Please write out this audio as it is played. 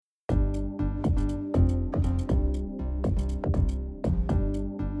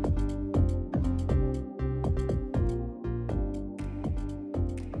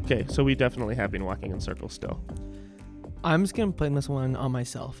Okay, so we definitely have been walking in circles still. I'm just going to blame this one on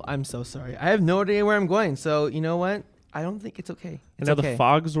myself. I'm so sorry. I have no idea where I'm going. So, you know what? I don't think it's okay. And now the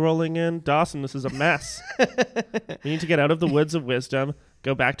fog's rolling in. Dawson, this is a mess. We need to get out of the woods of wisdom,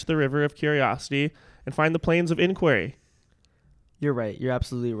 go back to the river of curiosity, and find the plains of inquiry. You're right. You're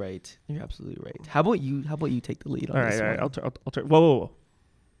absolutely right. You're absolutely right. How about you take the lead on this one? All right. I'll turn. Whoa.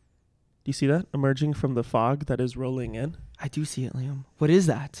 Do you see that emerging from the fog that is rolling in? I do see it, Liam. What is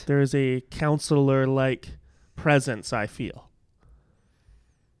that? There is a counselor-like presence, I feel.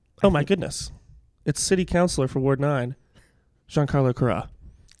 Oh, my goodness. It's City Councilor for Ward 9, Gian-Carlo Carra.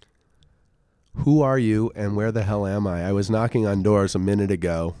 Who are you and where the hell am I? I was knocking on doors a minute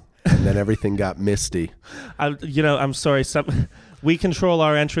ago, and then everything got misty. I'm sorry. We control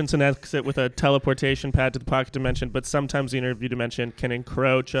our entrance and exit with a teleportation pad to the pocket dimension, but sometimes the interview dimension can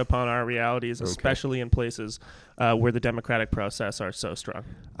encroach upon our realities, especially in places where the democratic process are so strong.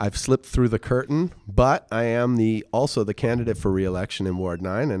 I've slipped through the curtain, but I am also the candidate for re-election in Ward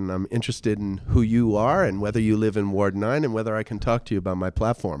 9, and I'm interested in who you are and whether you live in Ward 9 and whether I can talk to you about my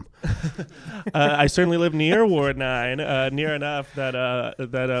platform. I certainly live near Ward 9, near enough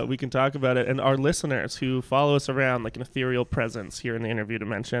that we can talk about it. And our listeners who follow us around like an ethereal presence here in the interview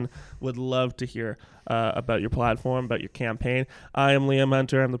dimension would love to hear about your platform, about your campaign. I am Liam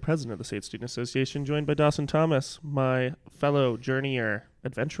Hunter. I'm the president of the State Student Association, joined by Dawson Thomas, my fellow journeyer,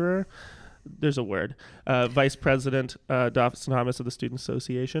 adventurer. There's a word. Vice President Dawson Thomas of the Student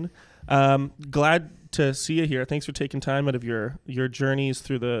Association. Glad to see you here. Thanks for taking time out of your journeys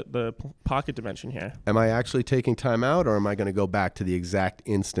through the pocket dimension here. Am I actually taking time out, or am I going to go back to the exact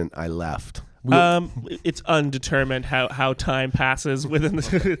instant I left? It's undetermined how time passes within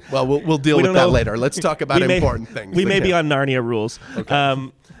the. Well, we'll deal with that later. Let's talk about important things. We may be on Narnia rules.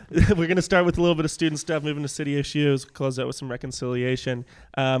 Okay. We're going to start with a little bit of student stuff, moving to city issues, close out with some reconciliation.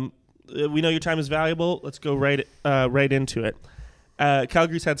 We know your time is valuable. Let's go right into it.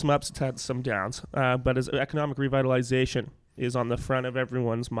 Calgary's had some ups, it's had some downs, but as economic revitalization is on the front of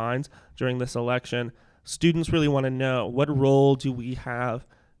everyone's minds during this election, students really want to know, what role do we have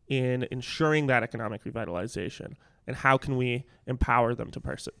in ensuring that economic revitalization, and how can we empower them to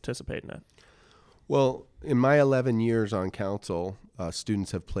participate in it? Well, in my 11 years on council,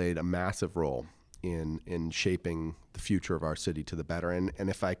 students have played a massive role in shaping the future of our city to the better. And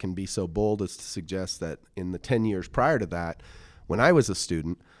if I can be so bold as to suggest that in the 10 years prior to that, when I was a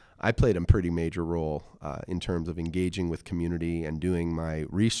student, I played a pretty major role in terms of engaging with community and doing my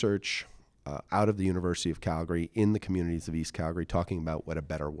research out of the University of Calgary in the communities of East Calgary, talking about what a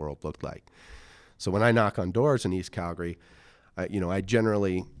better world looked like. So when I knock on doors in East Calgary, I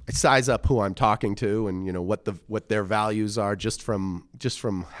generally size up who I'm talking to and what their values are just from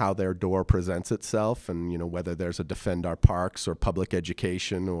how their door presents itself, and whether there's a defend our parks or public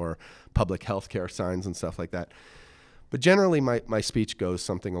education or public healthcare signs and stuff like that. But generally my speech goes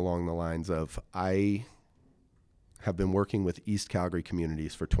something along the lines of, I have been working with East Calgary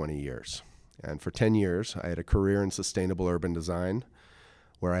communities for 20 years. And for 10 years, I had a career in sustainable urban design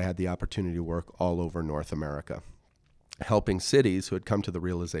where I had the opportunity to work all over North America, helping cities who had come to the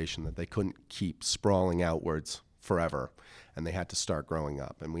realization that they couldn't keep sprawling outwards forever, and they had to start growing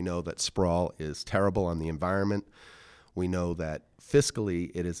up. And we know that sprawl is terrible on the environment. We know that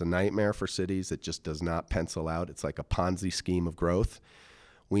fiscally it is a nightmare for cities. It just does not pencil out. It's like a Ponzi scheme of growth.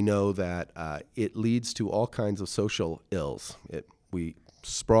 We know that it leads to all kinds of social ills.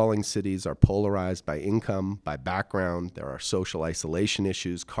 Sprawling cities are polarized by income, by background. There are social isolation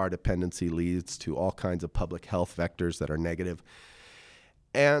issues. Car dependency leads to all kinds of public health vectors that are negative.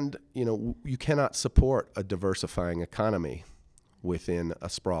 And, you cannot support a diversifying economy within a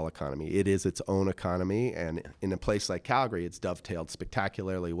sprawl economy. It is its own economy. And in a place like Calgary, it's dovetailed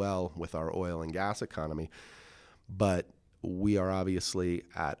spectacularly well with our oil and gas economy. But we are obviously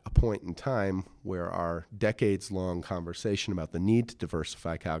at a point in time where our decades-long conversation about the need to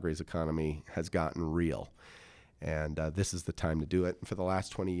diversify Calgary's economy has gotten real. And this is the time to do it. And for the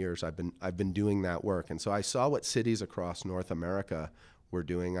last 20 years, I've been doing that work. And so I saw what cities across North America were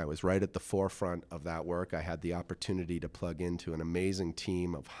doing. I was right at the forefront of that work. I had the opportunity to plug into an amazing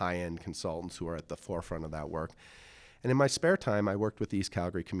team of high-end consultants who are at the forefront of that work. And in my spare time, I worked with East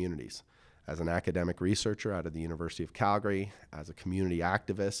Calgary communities as an academic researcher out of the University of Calgary, as a community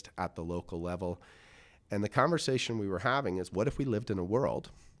activist at the local level. And the conversation we were having is, what if we lived in a world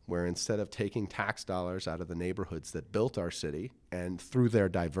where instead of taking tax dollars out of the neighborhoods that built our city, and through their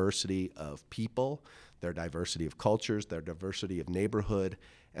diversity of people, their diversity of cultures, their diversity of neighborhood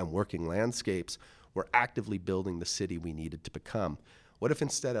and working landscapes, we're actively building the city we needed to become? What if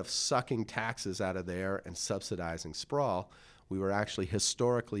instead of sucking taxes out of there and subsidizing sprawl, we were actually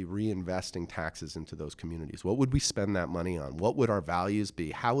historically reinvesting taxes into those communities. What would we spend that money on? What would our values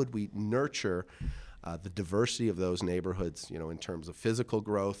be? How would we nurture the diversity of those neighborhoods, in terms of physical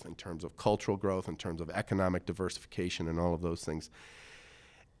growth, in terms of cultural growth, in terms of economic diversification, and all of those things?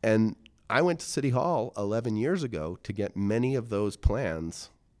 And I went to City Hall 11 years ago to get many of those plans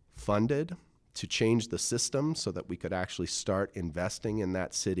funded, to change the system so that we could actually start investing in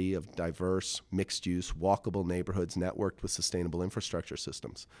that city of diverse, mixed-use, walkable neighborhoods networked with sustainable infrastructure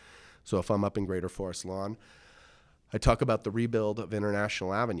systems. So if I'm up in Greater Forest Lawn, I talk about the rebuild of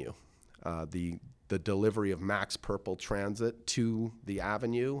International Avenue, the delivery of Max Purple Transit to the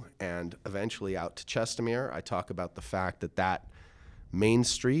Avenue and eventually out to Chestermere. I talk about the fact that Main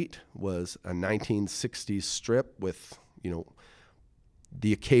Street was a 1960s strip with,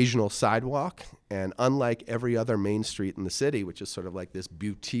 the occasional sidewalk, and unlike every other main street in the city, which is sort of like this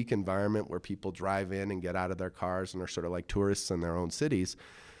boutique environment where people drive in and get out of their cars and are sort of like tourists in their own cities,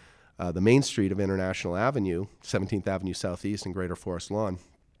 the main street of International Avenue, 17th Avenue Southeast in Greater Forest Lawn,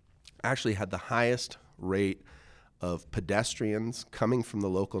 actually had the highest rate of pedestrians coming from the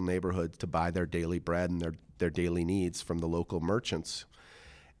local neighborhoods to buy their daily bread and their daily needs from the local merchants.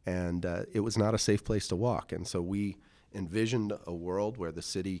 And it was not a safe place to walk. And so we envisioned a world where the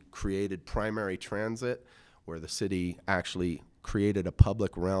city created primary transit, where the city actually created a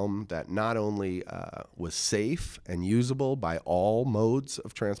public realm that not only was safe and usable by all modes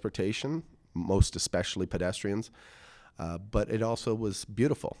of transportation, most especially pedestrians, but it also was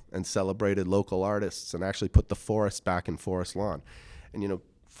beautiful and celebrated local artists and actually put the forest back in Forest Lawn. And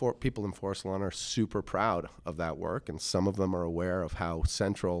people in Forest Lawn are super proud of that work, and some of them are aware of how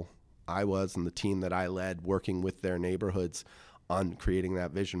central I was and the team that I led working with their neighborhoods on creating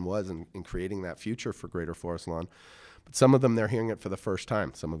that vision was and creating that future for Greater Forest Lawn. But some of them, they're hearing it for the first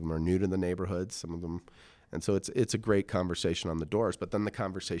time. Some of them are new to the neighborhoods, some of them. And so it's a great conversation on the doors. But then the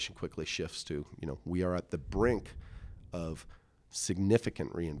conversation quickly shifts to, we are at the brink of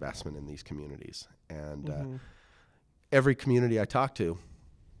significant reinvestment in these communities. And every community I talk to,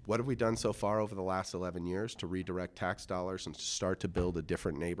 what have we done so far over the last 11 years to redirect tax dollars and to start to build a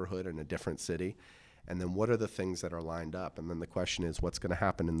different neighborhood in a different city? And then what are the things that are lined up? And then the question is, what's going to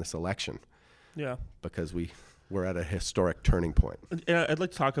happen in this election? Yeah. Because we're at a historic turning point. I'd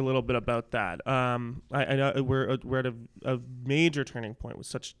like to talk a little bit about that. I know we're at a major turning point with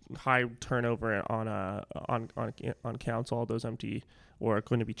such high turnover on council, all those empty or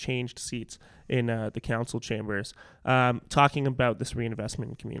going to be changed seats in the council chambers. Talking about this reinvestment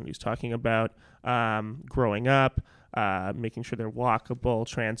in communities, talking about growing up, making sure they're walkable,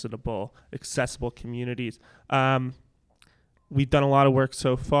 transitable, accessible communities. We've done a lot of work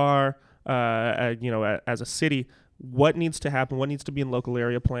so far. As a city, what needs to happen? What needs to be in local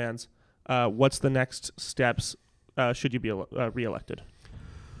area plans? What's the next steps should you be reelected?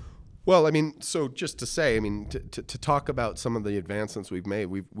 Well, so just to say, to talk about some of the advancements we've made,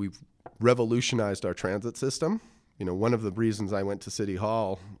 we've revolutionized our transit system. One of the reasons I went to City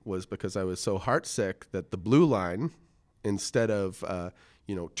Hall was because I was so heartsick that the Blue Line, instead of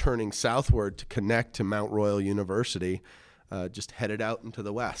turning southward to connect to Mount Royal University, just headed out into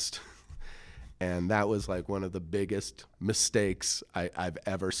the west. And that was like one of the biggest mistakes I've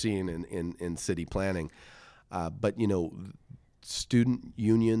ever seen in city planning. But student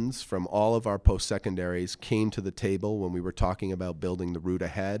unions from all of our post-secondaries came to the table when we were talking about building the route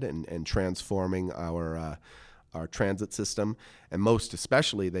ahead and transforming our transit system. And most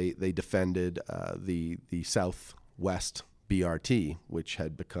especially, they defended the Southwest BRT, which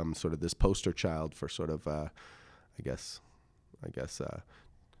had become sort of this poster child for sort of,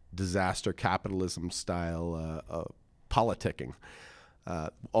 disaster capitalism style politicking.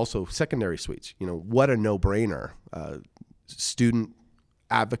 Also, secondary suites. What a no-brainer. Student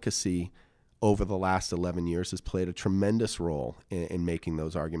advocacy over the last 11 years has played a tremendous role in making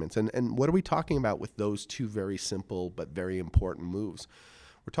those arguments. And what are we talking about with those two very simple but very important moves?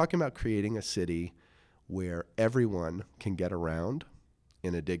 We're talking about creating a city where everyone can get around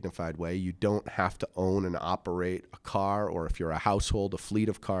in a dignified way. You don't have to own and operate a car, or if you're a household, a fleet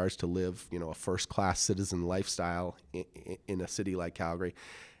of cars to live, a first-class citizen lifestyle in a city like Calgary.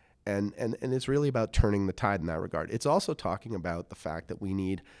 And it's really about turning the tide in that regard. It's also talking about the fact that we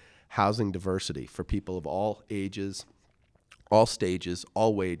need housing diversity for people of all ages, all stages,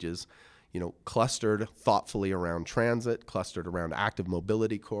 all wages, clustered thoughtfully around transit, clustered around active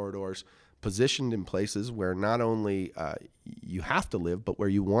mobility corridors, positioned in places where not only you have to live, but where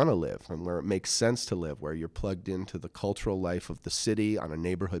you want to live and where it makes sense to live, where you're plugged into the cultural life of the city on a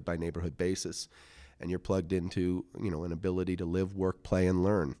neighborhood by neighborhood basis, and you're plugged into, an ability to live, work, play, and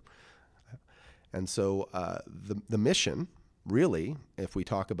learn. And so the mission really, if we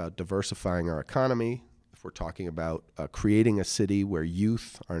talk about diversifying our economy, if we're talking about creating a city where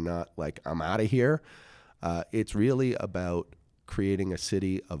youth are not like, I'm out of here, it's really about creating a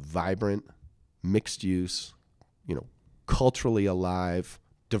city of vibrant, mixed use, culturally alive,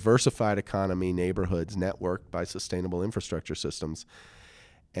 diversified economy, neighborhoods networked by sustainable infrastructure systems.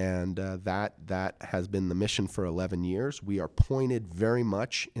 And that has been the mission for 11 years. We are pointed very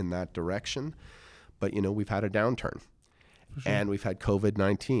much in that direction. But, we've had a downturn. Sure. And we've had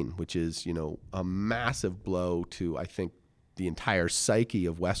COVID-19, which is, a massive blow to, I think, the entire psyche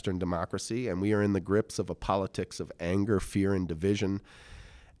of Western democracy. And we are in the grips of a politics of anger, fear, and division.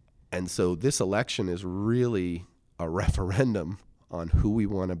 And so this election is really a referendum on who we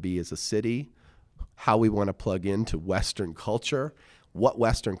want to be as a city, how we want to plug into Western culture, what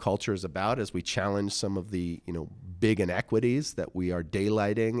Western culture is about as we challenge some of the, big inequities that we are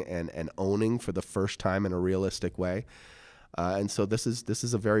daylighting and owning for the first time in a realistic way. And so this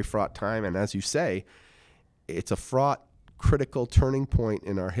is a very fraught time. And as you say, it's a fraught, critical turning point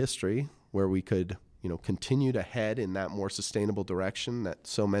in our history where we could, continue to head in that more sustainable direction that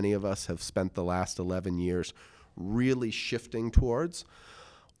so many of us have spent the last 11 years really shifting towards.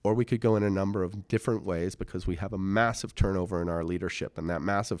 Or we could go in a number of different ways because we have a massive turnover in our leadership. And that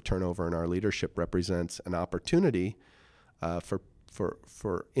massive turnover in our leadership represents an opportunity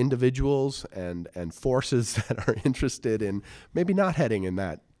for individuals and forces that are interested in maybe not heading in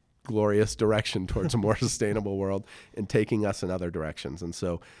that glorious direction towards a more sustainable world and taking us in other directions. And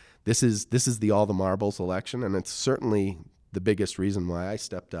so this is the all the marbles election. And it's certainly the biggest reason why I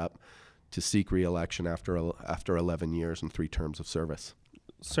stepped up to seek re-election after 11 years and 3 terms of service.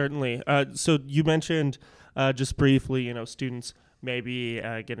 Certainly. So you mentioned just briefly, students maybe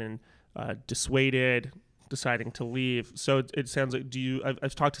getting dissuaded, deciding to leave. So it sounds like,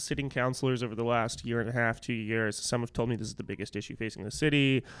 I've talked to sitting councilors over the last year and a half, 2 years. Some have told me this is the biggest issue facing the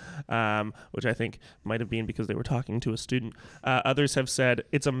city, which I think might have been because they were talking to a student. Others have said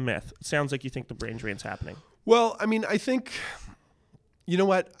it's a myth. It sounds like you think the brain drain's happening. Well, I mean, I think, you know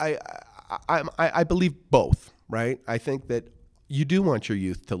what? I believe both, right? I think that you do want your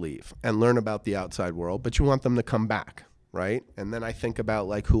youth to leave and learn about the outside world, but you want them to come back, right? And then I think about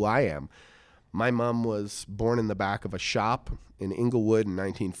like who I am. My mom was born in the back of a shop in Inglewood in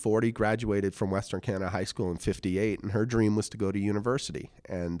 1940, graduated from Western Canada High School in 1958, and her dream was to go to university.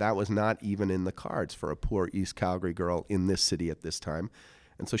 And that was not even in the cards for a poor East Calgary girl in this city at this time.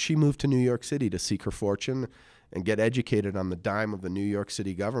 And so she moved to New York City to seek her fortune and get educated on the dime of the New York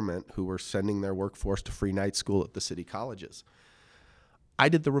City government, who were sending their workforce to free night school at the city colleges. I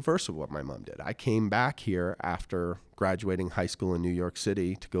did the reverse of what my mom did. I came back here after graduating high school in New York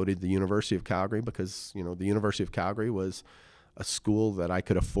City to go to the University of Calgary because, the University of Calgary was a school that I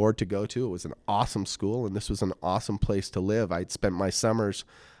could afford to go to. It was an awesome school, and this was an awesome place to live. I'd spent my summers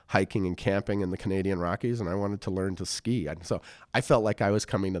hiking and camping in the Canadian Rockies, and I wanted to learn to ski. And so I felt like I was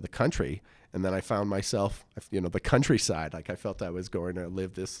coming to the country. And then I found myself, the countryside. Like I felt I was going to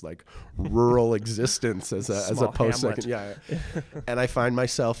live this like rural existence as a post-second. Yeah. And I find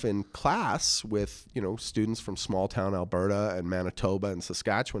myself in class with, students from small town Alberta and Manitoba and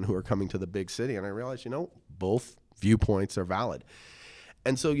Saskatchewan who are coming to the big city. And I realized, both viewpoints are valid.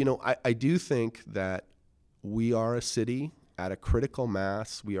 And so, I do think that we are a city at a critical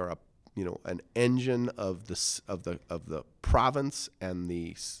mass. We are an engine of the province and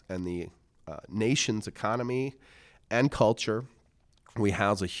the nation's economy and culture. We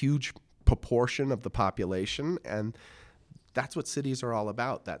house a huge proportion of the population, and that's what cities are all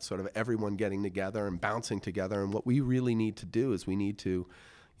about, that sort of everyone getting together and bouncing together. And what we really need to do is we need to,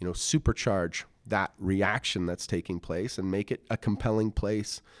 supercharge that reaction that's taking place and make it a compelling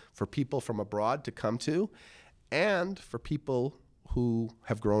place for people from abroad to come to, and for people who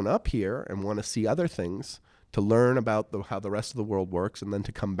have grown up here and want to see other things to learn about how the rest of the world works and then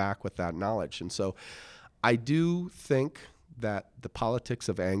to come back with that knowledge. And so I do think that the politics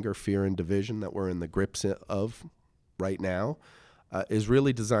of anger, fear, and division that we're in the grips of right now is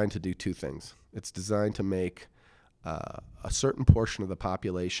really designed to do 2 things. It's designed to make a certain portion of the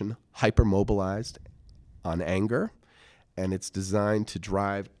population hypermobilized on anger, and it's designed to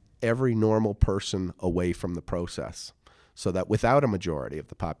drive every normal person away from the process so that without a majority of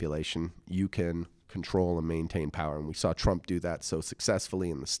the population, you can control and maintain power. And we saw Trump do that so successfully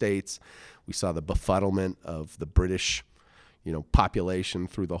in the States. We saw the befuddlement of the British, population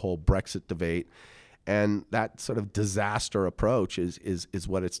through the whole Brexit debate. And that sort of disaster approach is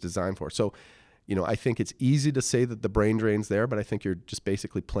what it's designed for. So, I think it's easy to say that the brain drain's there, but I think you're just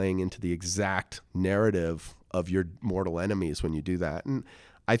basically playing into the exact narrative of your mortal enemies when you do that. And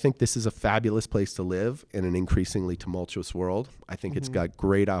I think this is a fabulous place to live in an increasingly tumultuous world. I think it's got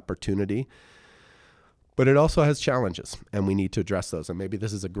great opportunity, but it also has challenges, and we need to address those. And maybe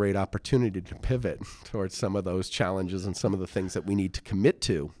this is a great opportunity to pivot towards some of those challenges and some of the things that we need to commit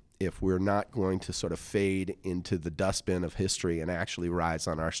to if we're not going to sort of fade into the dustbin of history and actually rise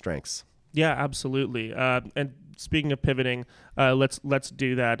on our strengths. Yeah, absolutely. And speaking of pivoting, let's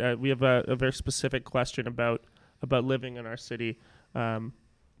do that. We have a very specific question about living in our city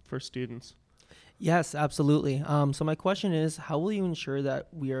for students. Yes, absolutely. So my question is, how will you ensure that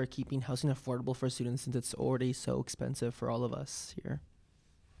we are keeping housing affordable for students since it's already so expensive for all of us here?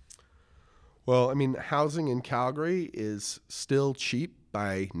 Well, I mean, housing in Calgary is still cheap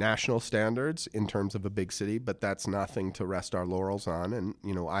by national standards in terms of a big city, but that's nothing to rest our laurels on. And,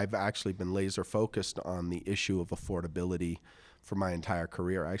 I've actually been laser focused on the issue of affordability for my entire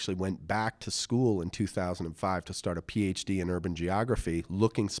career. I actually went back to school in 2005 to start a PhD in urban geography,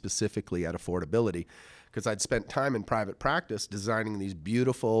 looking specifically at affordability, because I'd spent time in private practice designing these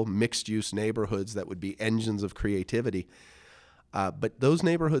beautiful mixed-use neighborhoods that would be engines of creativity. But those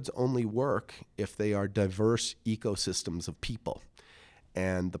neighborhoods only work if they are diverse ecosystems of people.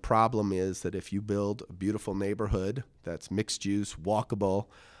 And the problem is that if you build a beautiful neighborhood that's mixed use, walkable,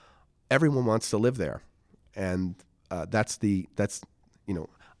 everyone wants to live there. And I'll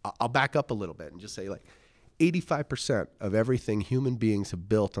back up a little bit and just say 85% of everything human beings have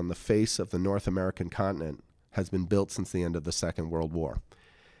built on the face of the North American continent has been built since the end of the Second World War.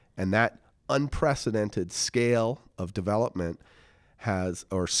 And that unprecedented scale of development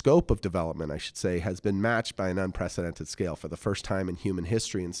scope of development, I should say, has been matched by an unprecedented scale for the first time in human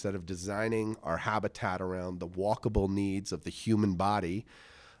history. Instead of designing our habitat around the walkable needs of the human body,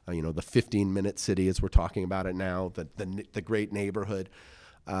 the 15-minute city as we're talking about it now, the great neighborhood,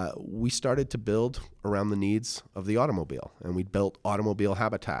 we started to build around the needs of the automobile, and we built automobile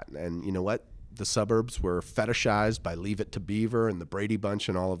habitat. And you know what? The suburbs were fetishized by Leave It to Beaver and the Brady Bunch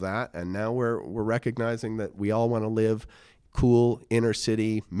and all of that, and now we're recognizing that we all want to live cool, inner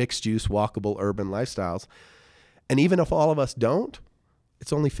city, mixed-use, walkable, urban lifestyles. And even if all of us don't,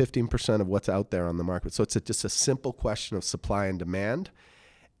 it's only 15% of what's out there on the market. So it's just a simple question of supply and demand.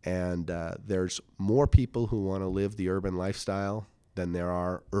 And there's more people who want to live the urban lifestyle than there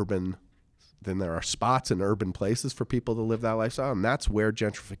are spots in urban places for people to live that lifestyle. And that's where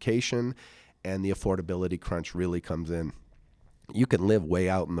gentrification and the affordability crunch really comes in. You can live way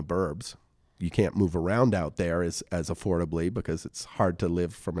out in the burbs. You can't move around out there as affordably because it's hard to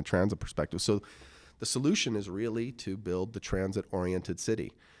live from a transit perspective. So the solution is really to build the transit-oriented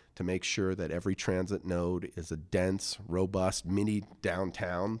city, to make sure that every transit node is a dense, robust mini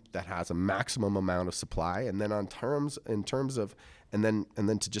downtown that has a maximum amount of supply, and then in terms of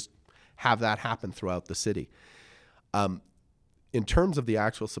to just have that happen throughout the city. In terms of the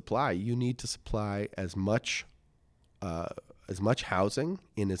actual supply, you need to supply as much housing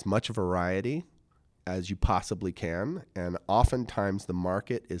in as much variety as you possibly can, and oftentimes the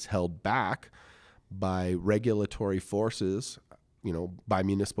market is held back by regulatory forces, by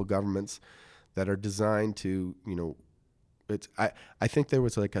municipal governments that are designed to, I think there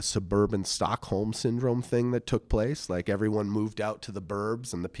was a suburban Stockholm syndrome thing that took place. Like everyone moved out to the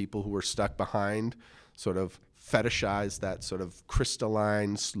burbs, and the people who were stuck behind sort of fetishized that sort of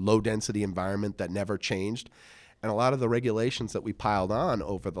crystalline, low density environment that never changed. And a lot of the regulations that we piled on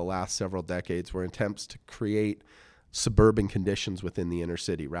over the last several decades were attempts to create suburban conditions within the inner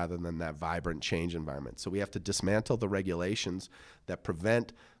city rather than that vibrant change environment. So we have to dismantle the regulations that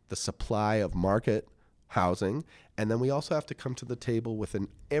prevent the supply of market housing. And then we also have to come to the table with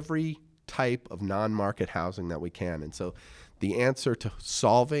every type of non-market housing that we can. And so the answer to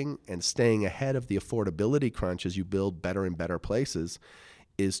solving and staying ahead of the affordability crunch as you build better and better places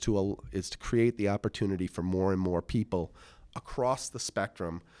is to create the opportunity for more and more people across the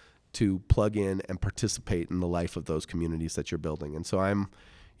spectrum to plug in and participate in the life of those communities that you're building. And so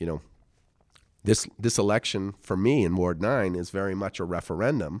this election for me in Ward 9 is very much a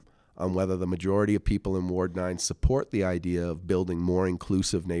referendum on whether the majority of people in Ward 9 support the idea of building more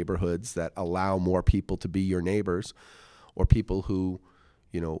inclusive neighborhoods that allow more people to be your neighbors, or people who,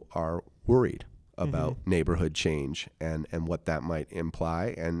 are worried about neighborhood change and what that might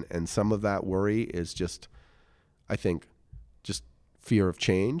imply. And some of that worry is just, I think, just fear of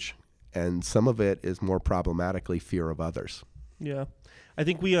change. And some of it is more problematically fear of others. Yeah. I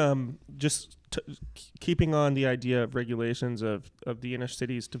think we keeping on the idea of regulations of the inner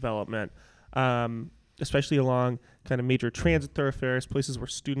city's development, especially along kind of major transit thoroughfares, places where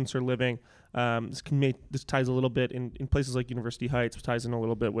students are living. This ties a little bit in places like University Heights, ties in a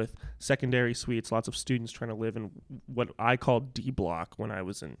little bit with secondary suites, lots of students trying to live in what I called D block when I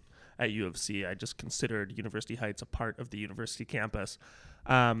was at U of C. I just considered University Heights a part of the university campus.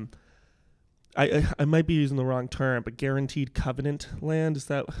 I might be using the wrong term, but guaranteed covenant land, is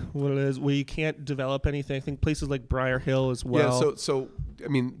that what it is? Where you can't develop anything. I think places like Briar Hill as well. Yeah, so I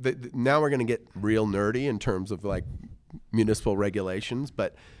mean, now we're going to get real nerdy in terms of like municipal regulations,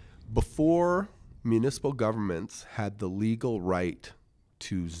 but before municipal governments had the legal right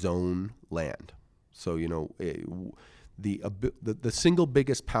to zone land. So, the single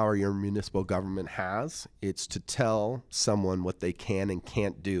biggest power your municipal government has, it's to tell someone what they can and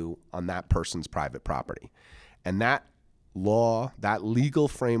can't do on that person's private property. And that law, that legal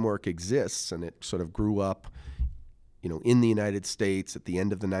framework exists, and it sort of grew up, in the United States at the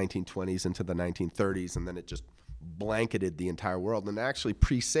end of the 1920s into the 1930s, and then it just blanketed the entire world and actually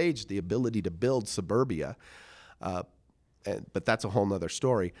presaged the ability to build suburbia. But that's a whole nother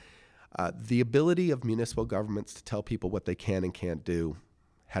story. The ability of municipal governments to tell people what they can and can't do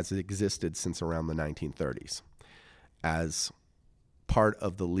has existed since around the 1930s as part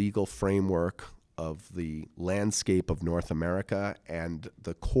of the legal framework of the landscape of North America and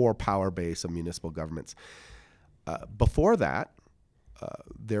the core power base of municipal governments. Before that,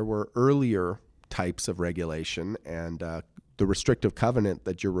 there were earlier types of regulation, and the restrictive covenant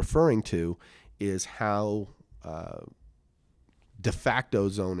that you're referring to is how de facto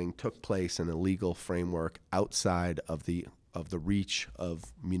zoning took place in a legal framework outside of the reach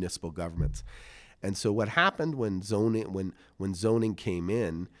of municipal governments. And so what happened when zoning came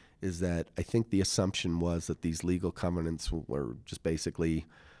in is that I think the assumption was that these legal covenants were just basically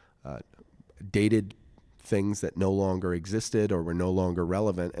dated things that no longer existed or were no longer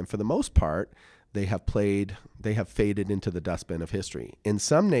relevant. And for the most part, they have faded into the dustbin of history. In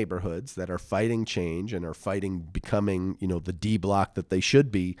some neighborhoods that are fighting change and are fighting becoming, the D block that they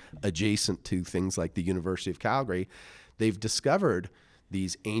should be adjacent to things like the University of Calgary, they've discovered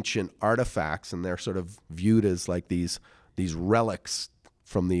these ancient artifacts, and they're sort of viewed as like these relics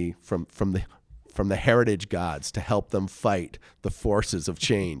from the heritage gods to help them fight the forces of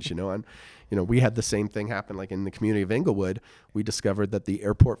change, and we had the same thing happen like in the community of Inglewood. We discovered that the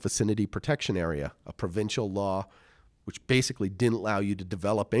airport vicinity protection area, a provincial law which basically didn't allow you to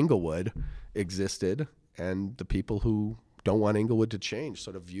develop Inglewood, existed, and the people who don't want Inglewood to change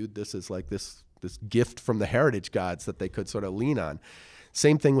sort of viewed this as like this gift from the heritage gods that they could sort of lean on.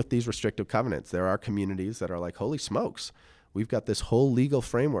 Same thing with these restrictive covenants. There are communities that are like, holy smokes, we've got this whole legal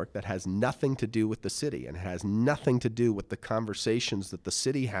framework that has nothing to do with the city and has nothing to do with the conversations that the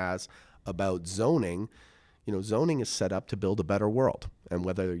city has about zoning. Zoning is set up to build a better world, and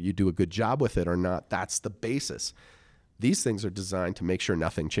whether you do a good job with it or not, that's the basis. These things are designed to make sure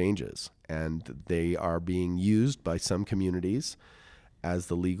nothing changes, and they are being used by some communities as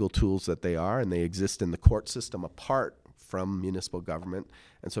the legal tools that they are, and they exist in the court system apart from municipal government.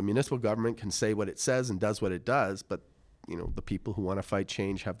 And so municipal government can say what it says and does what it does, but the people who want to fight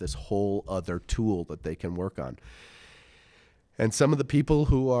change have this whole other tool that they can work on. And some of the people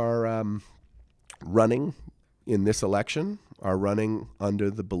who are running in this election are running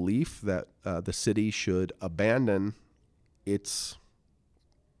under the belief that the city should abandon its,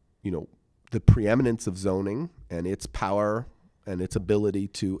 the preeminence of zoning and its power and its ability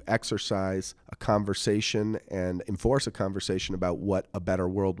to exercise a conversation and enforce a conversation about what a better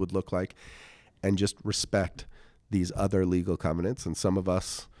world would look like, and just respect these other legal covenants. And some of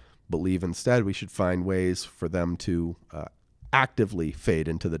us believe instead we should find ways for them to actively fade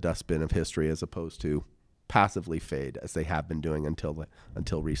into the dustbin of history as opposed to passively fade as they have been doing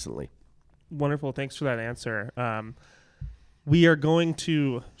until recently. Wonderful. Thanks for that answer. We are going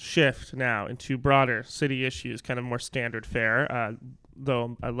to shift now into broader city issues, kind of more standard fare.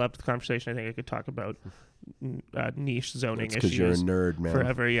 Though I loved the conversation, I think I could talk about niche zoning issues. Because you're a nerd, man.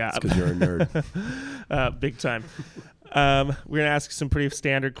 Forever, yeah. It's because you're a nerd. Big time. We're going to ask some pretty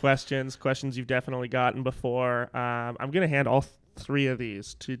standard questions you've definitely gotten before. I'm going to hand all three of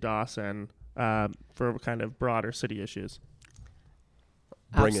these to Dawson for kind of broader city issues.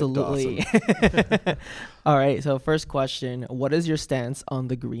 Bring Absolutely. it, Dawson. All right. So first question, what is your stance on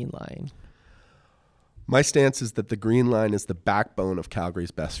the Green Line? My stance is that the Green Line is the backbone of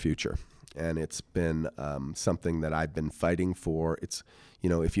Calgary's best future. And it's been something that I've been fighting for. It's,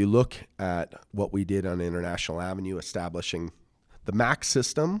 if you look at what we did on International Avenue, establishing the MAC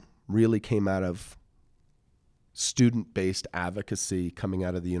system really came out of student-based advocacy coming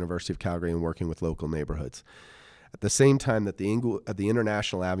out of the University of Calgary and working with local neighborhoods. At the same time that the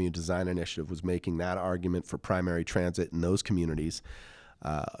International Avenue Design Initiative was making that argument for primary transit in those communities,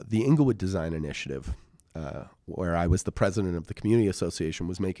 the Inglewood Design Initiative, where I was the president of the community association,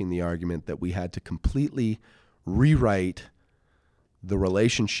 was making the argument that we had to completely rewrite the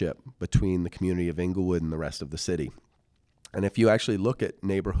relationship between the community of Inglewood and the rest of the city. And if you actually look at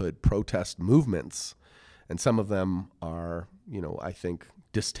neighborhood protest movements, and some of them are, I think,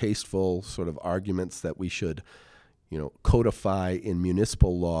 distasteful sort of arguments that we should, codify in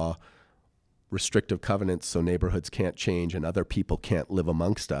municipal law restrictive covenants so neighborhoods can't change and other people can't live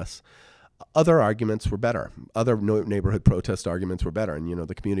amongst us. Other arguments were better. Other neighborhood protest arguments were better. And,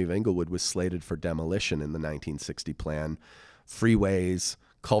 the community of Inglewood was slated for demolition in the 1960 plan. Freeways,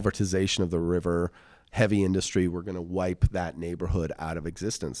 culvertization of the river, heavy industry were going to wipe that neighborhood out of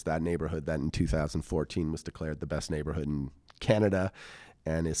existence. That neighborhood that in 2014 was declared the best neighborhood in Canada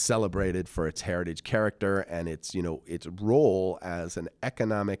and is celebrated for its heritage character and its role as an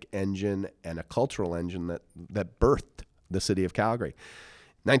economic engine and a cultural engine that birthed the city of Calgary.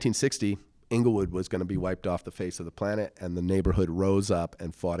 1960, Inglewood was going to be wiped off the face of the planet, and the neighborhood rose up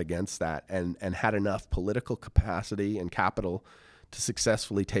and fought against that and had enough political capacity and capital to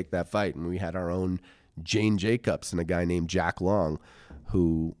successfully take that fight. And we had our own Jane Jacobs and a guy named Jack Long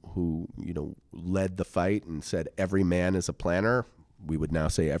who led the fight and said every man is a planner. We would now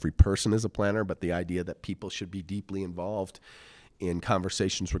say every person is a planner, but the idea that people should be deeply involved in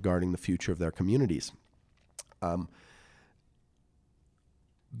conversations regarding the future of their communities. The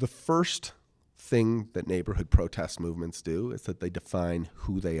first thing that neighborhood protest movements do is that they define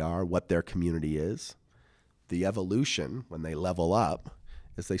who they are, what their community is. The evolution, when they level up,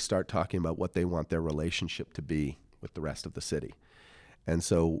 is they start talking about what they want their relationship to be with the rest of the city. And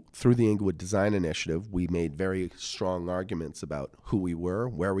so through the Inglewood Design Initiative, we made very strong arguments about who we were,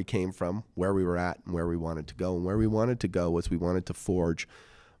 where we came from, where we were at, and where we wanted to go. And where we wanted to go was we wanted to forge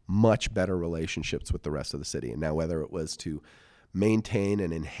much better relationships with the rest of the city. And now whether it was to maintain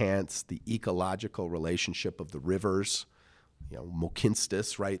and enhance the ecological relationship of the rivers,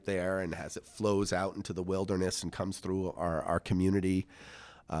 Mokinstis right there, and as it flows out into the wilderness and comes through our community,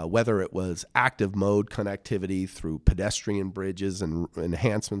 whether it was active mode connectivity through pedestrian bridges and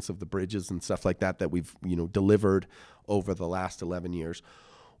enhancements of the bridges and stuff like that we've delivered over the last 11 years,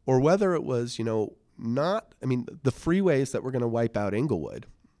 or whether it was the freeways that were going to wipe out Inglewood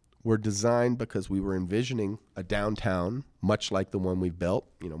were designed because we were envisioning a downtown much like the one we built,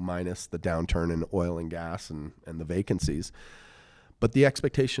 minus the downturn in oil and gas and the vacancies. But the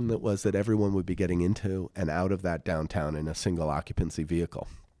expectation was that everyone would be getting into and out of that downtown in a single occupancy vehicle.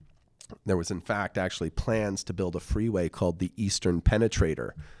 There was, in fact, actually plans to build a freeway called the Eastern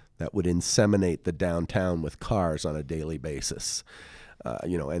Penetrator that would inseminate the downtown with cars on a daily basis,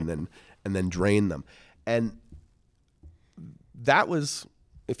 and then drain them. And that was,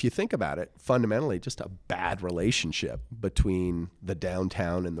 if you think about it, fundamentally just a bad relationship between the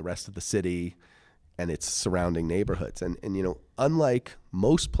downtown and the rest of the city and its surrounding neighborhoods. And unlike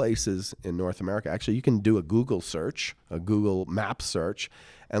most places in North America, actually you can do a Google search, a Google Maps search,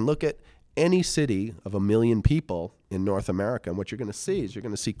 and look at any city of 1 million people in North America. And what you're going to see is you're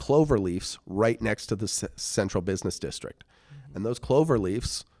going to see clover leaves right next to the central business district. Mm-hmm. And those clover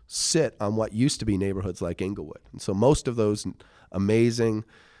leaves sit on what used to be neighborhoods like Inglewood. And so most of those amazing,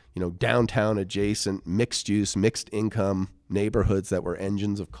 downtown adjacent, mixed use, mixed income neighborhoods that were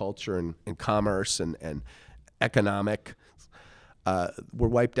engines of culture and commerce and economic were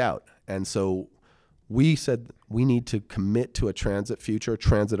wiped out. And so we said we need to commit to a transit future,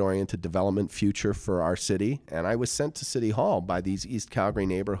 transit-oriented development future for our city. And I was sent to City Hall by these East Calgary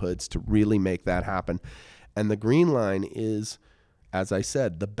neighborhoods to really make that happen. And the Green Line is, as I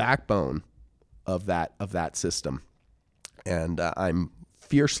said, the backbone of that system. And I'm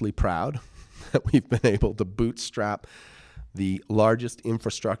fiercely proud that we've been able to bootstrap the largest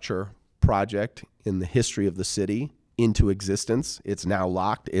infrastructure project in the history of the city into existence. It's now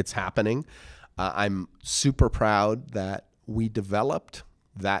locked. It's happening. I'm super proud that we developed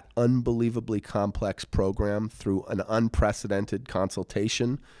that unbelievably complex program through an unprecedented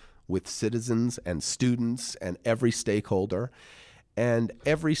consultation with citizens and students and every stakeholder. And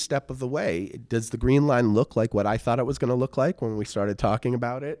every step of the way, does the Green Line look like what I thought it was going to look like when we started talking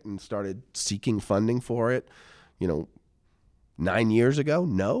about it and started seeking funding for it, 9 years ago?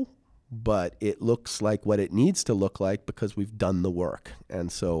 No, but it looks like what it needs to look like because we've done the work.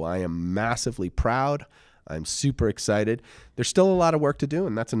 And so I am massively proud. I'm super excited. There's still a lot of work to do,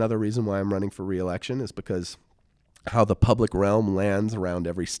 and that's another reason why I'm running for re-election, is because how the public realm lands around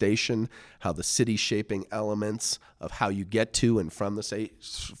every station, how the city shaping elements of how you get to and from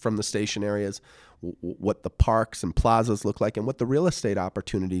the station areas, what the parks and plazas look like, and what the real estate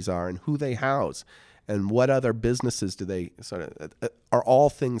opportunities are, and who they house, and what other businesses do they are all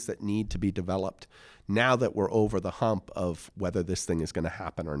things that need to be developed now that we're over the hump of whether this thing is going to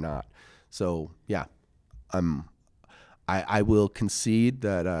happen or not. So yeah, I will concede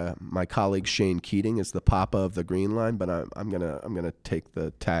that my colleague Shane Keating is the papa of the Green Line, but I'm gonna take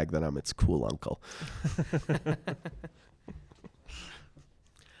the tag that I'm its cool uncle.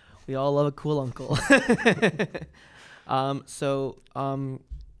 We all love a cool uncle.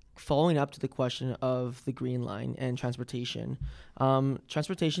 Following up to the question of the Green Line and transportation,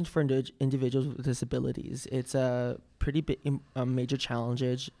 transportation for individuals with disabilities, it's a pretty big, major challenge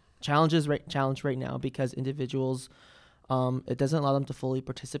right now because individuals, it doesn't allow them to fully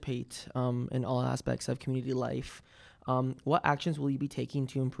participate in all aspects of community life. What actions will you be taking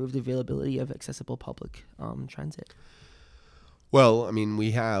to improve the availability of accessible public transit? Well, I mean,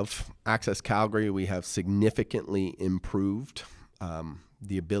 we have Access Calgary. We have significantly improved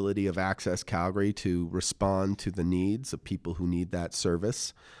the ability of Access Calgary to respond to the needs of people who need that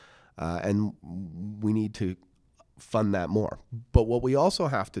service. And we need to fund that more. But what we also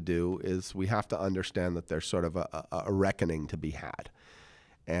have to do is we have to understand that there's sort of a reckoning to be had.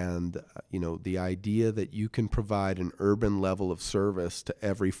 And, the idea that you can provide an urban level of service to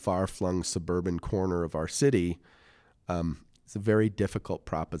every far-flung suburban corner of our city, it's a very difficult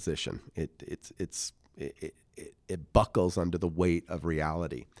proposition. It buckles under the weight of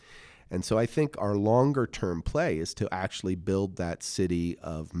reality. And so I think our longer term play is to actually build that city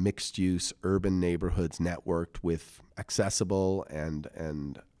of mixed use urban neighborhoods networked with accessible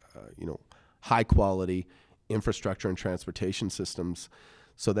and high quality infrastructure and transportation systems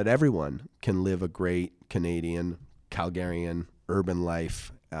so that everyone can live a great Canadian, Calgarian urban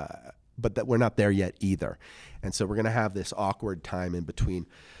life, but that we're not there yet either. And so we're going to have this awkward time in between.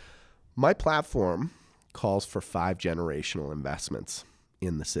 My platform calls for 5 generational investments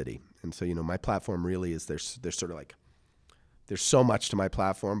in the city. And so, my platform really is there's so much to my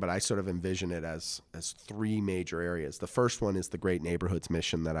platform, but I sort of envision it as 3 major areas. The first one is the Great Neighborhoods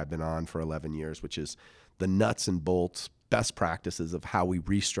mission that I've been on for 11 years, which is the nuts and bolts, best practices of how we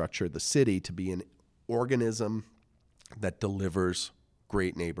restructure the city to be an organism that delivers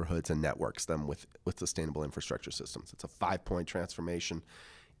great neighborhoods and networks them with sustainable infrastructure systems. It's a 5-point transformation.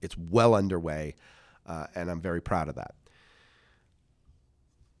 It's well underway, and I'm very proud of that.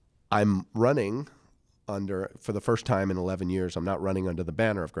 I'm running for the first time in 11 years, I'm not running under the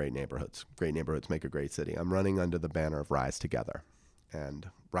banner of Great Neighborhoods. Great neighborhoods make a great city. I'm running under the banner of Rise Together. And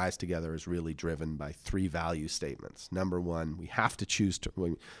Rise Together is really driven by 3 value statements. Number 1,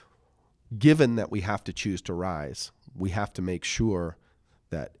 given that we have to choose to rise, we have to make sure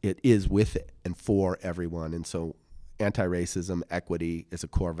that it is with it and for everyone. And so anti-racism, equity is a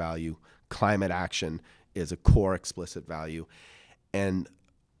core value. Climate action is a core explicit value. And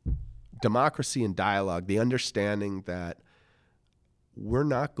democracy and dialogue, the understanding that we're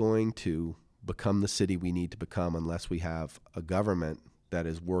not going to become the city we need to become unless we have a government that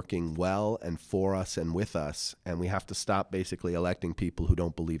is working well and for us and with us, and we have to stop basically electing people who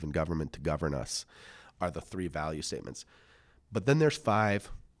don't believe in government to govern us, are the 3 value statements. But then there's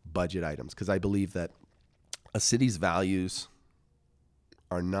 5 budget items, because I believe that a city's values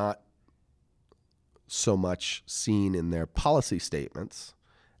are not so much seen in their policy statements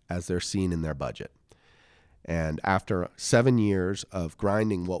as they're seen in their budget. And after 7 years of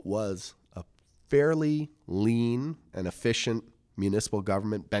grinding what was a fairly lean and efficient municipal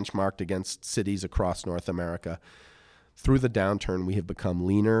government benchmarked against cities across North America, through the downturn, we have become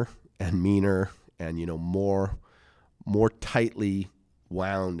leaner and meaner and, more tightly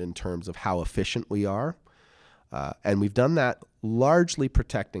wound in terms of how efficient we are. And we've done that largely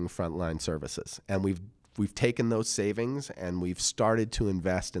protecting frontline services. And we've taken those savings and we've started to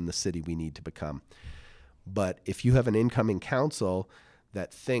invest in the city we need to become. But if you have an incoming council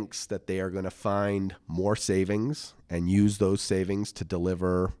that thinks that they are going to find more savings and use those savings to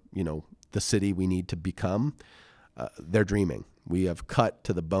deliver, the city we need to become, they're dreaming. We have cut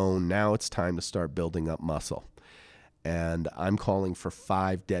to the bone. Now it's time to start building up muscle. And I'm calling for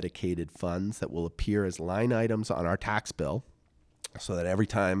 5 dedicated funds that will appear as line items on our tax bill, so that every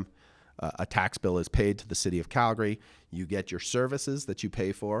time a tax bill is paid to the city of Calgary, you get your services that you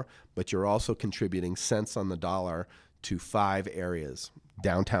pay for, but you're also contributing cents on the dollar to 5 areas: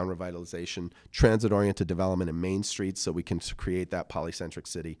 downtown revitalization, transit-oriented development in Main Street, so we can create that polycentric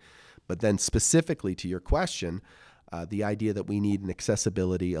city. But then specifically to your question, the idea that we need an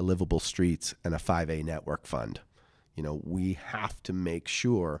accessibility, a livable streets, and a 5A network fund. we have to make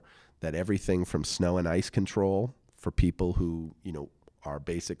sure that everything from snow and ice control for people who, are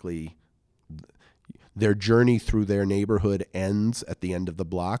basically their journey through their neighborhood ends at the end of the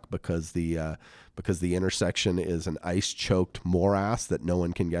block because the intersection is an ice-choked morass that no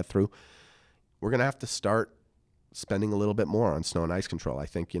one can get through. We're going to have to start spending a little bit more on snow and ice control. I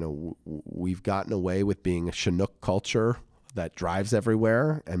think, we've gotten away with being a Chinook culture that drives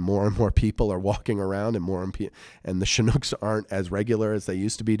everywhere, and more people are walking around, and the Chinooks aren't as regular as they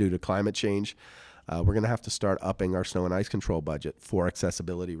used to be due to climate change. We're going to have to start upping our snow and ice control budget for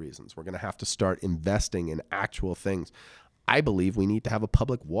accessibility reasons. We're going to have to start investing in actual things. I believe we need to have a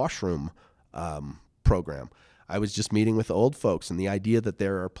public washroom program. I was just meeting with old folks, and the idea that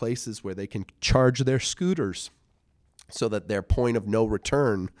there are places where they can charge their scooters so that their point of no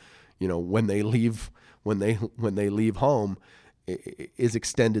return, when they leave home, is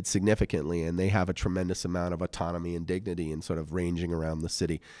extended significantly, and they have a tremendous amount of autonomy and dignity in sort of ranging around the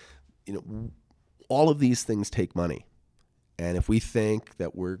city. All of these things take money. And if we think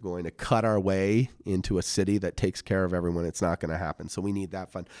that we're going to cut our way into a city that takes care of everyone, it's not going to happen. So we need that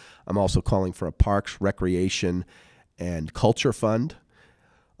fund. I'm also calling for a parks, recreation, and culture fund.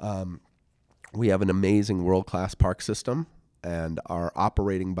 We have an amazing world-class park system, and our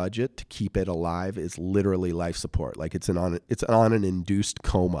operating budget to keep it alive is literally life support. Like it's on an induced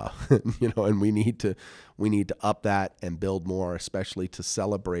coma, and we need to up that and build more, especially to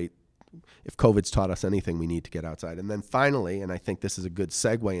celebrate. If COVID's taught us anything, we need to get outside. And then finally, and I think this is a good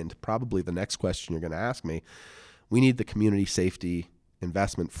segue into probably the next question you're going to ask me, we need the community safety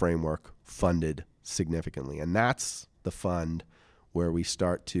investment framework funded significantly. And that's the fund where we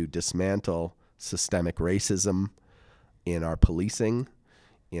start to dismantle systemic racism in our policing,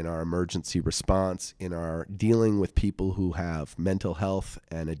 in our emergency response, in our dealing with people who have mental health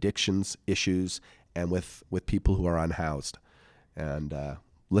and addictions issues, and with people who are unhoused. And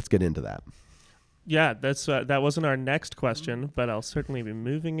let's get into that. Yeah, that's that wasn't our next question, but I'll certainly be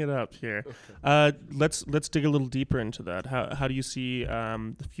moving it up here. Okay. Let's dig a little deeper into that. How do you see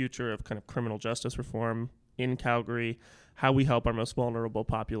the future of kind of criminal justice reform in Calgary? How we help our most vulnerable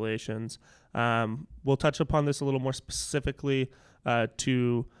populations? We'll touch upon this a little more specifically when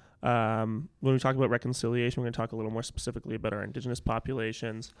we talk about reconciliation. We're going to talk a little more specifically about our Indigenous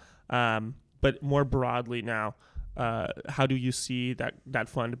populations, but more broadly now. How do you see that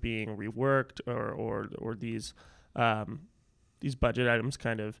fund being reworked, or these budget items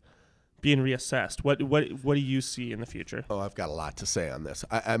kind of being reassessed? What do you see in the future? Oh, I've got a lot to say on this.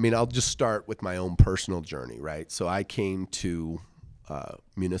 I mean, I'll just start with my own personal journey, right? So I came to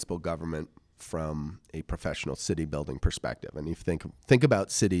municipal government from a professional city building perspective. And you think about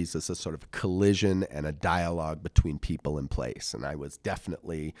cities as a sort of collision and a dialogue between people and place. And I was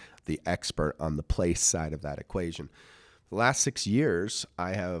definitely the expert on the place side of that equation. The last 6 years,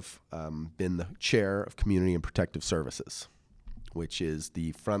 I have been the chair of Community and Protective Services, which is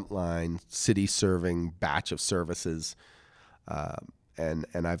the frontline city-serving batch of services. And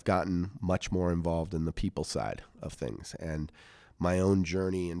I've gotten much more involved in the people side of things. And my own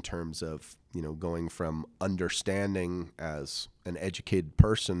journey in terms of, going from understanding as an educated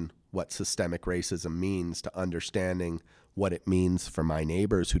person what systemic racism means to understanding what it means for my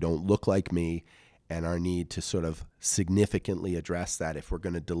neighbors who don't look like me, and our need to sort of significantly address that if we're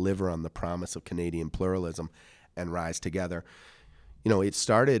going to deliver on the promise of Canadian pluralism and rise together. It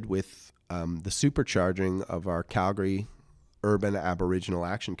started with the supercharging of our Calgary Urban Aboriginal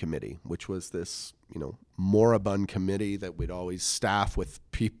Action Committee, which was this, moribund committee that we'd always staff with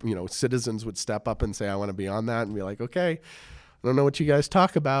people, citizens would step up and say, I want to be on that, and be like, okay, I don't know what you guys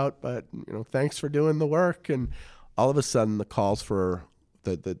talk about, but, thanks for doing the work. And all of a sudden the calls for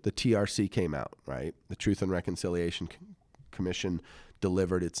the TRC came out, right? The Truth and Reconciliation Commission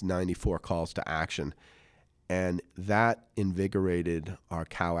delivered its 94 calls to action. And that invigorated our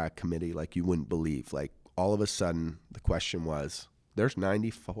COAC committee like you wouldn't believe. Like, all of a sudden, the question was, there's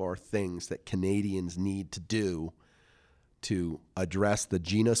 94 things that Canadians need to do to address the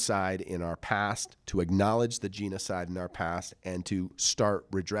genocide in our past, to acknowledge the genocide in our past, and to start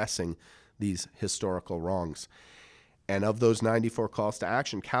redressing these historical wrongs. And of those 94 calls to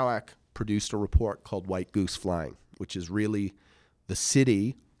action, COAC produced a report called White Goose Flying, which is really the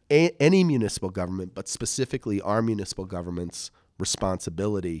city, any municipal government, but specifically our municipal government's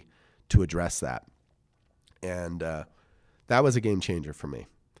responsibility to address that. And that was a game changer for me.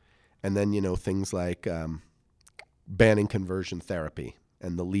 And then, things like banning conversion therapy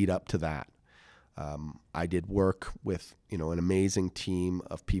and the lead up to that. I did work with, an amazing team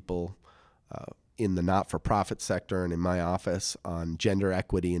of people in the not-for-profit sector and in my office on gender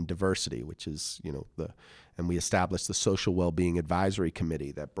equity and diversity, which is, and we established the Social Wellbeing Advisory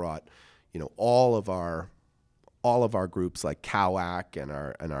Committee that brought, all of our groups like COWAC and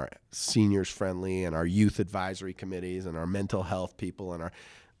our seniors friendly and our youth advisory committees and our mental health people and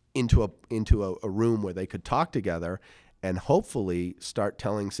into a room where they could talk together and hopefully start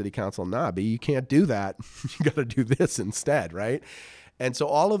telling city council, but you can't do that. You got to do this instead, right? And so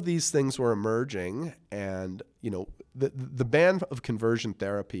all of these things were emerging, and the ban of conversion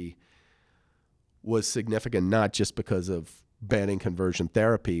therapy was significant, not just because of banning conversion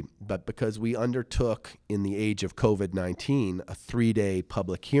therapy, but because we undertook in the age of COVID-19 a 3-day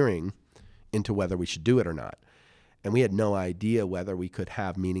public hearing into whether we should do it or not. And we had no idea whether we could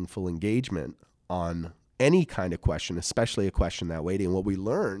have meaningful engagement on any kind of question, especially a question that weighty. And what we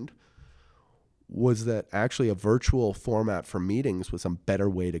learned was that actually a virtual format for meetings was a better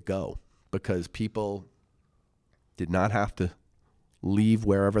way to go, because people did not have to leave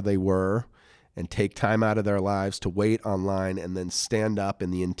wherever they were and take time out of their lives to wait online and then stand up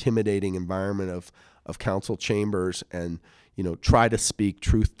in the intimidating environment of council chambers and try to speak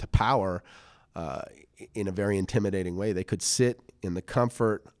truth to power in a very intimidating way. They could sit in the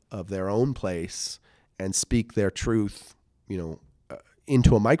comfort of their own place and speak their truth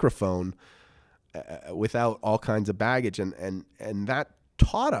into a microphone without all kinds of baggage, and that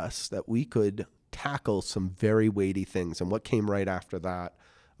taught us that we could tackle some very weighty things. And what came right after that,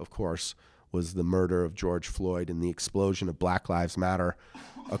 of course, was the murder of George Floyd and the explosion of Black Lives Matter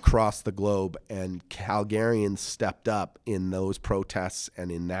across the globe. And Calgarians stepped up in those protests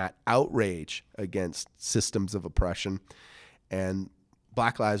and in that outrage against systems of oppression. And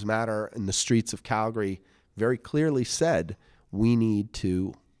Black Lives Matter in the streets of Calgary very clearly said, we need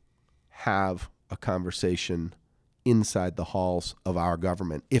to have a conversation inside the halls of our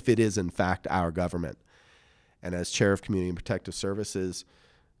government, if it is in fact our government. And as chair of Community and Protective Services,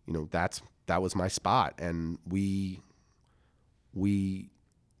 that was my spot. And we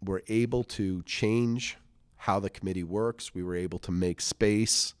were able to change how the committee works. We were able to make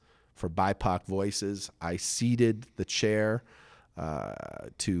space for BIPOC voices. I ceded the chair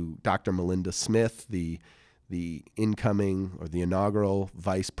to Dr. Melinda Smith, the incoming or the inaugural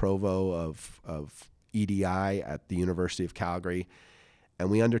vice provost of EDI at the University of Calgary. And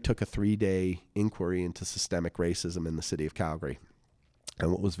we undertook a 3-day inquiry into systemic racism in the city of Calgary.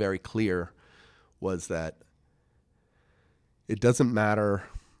 And what was very clear was that it doesn't matter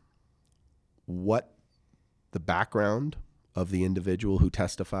what the background of the individual who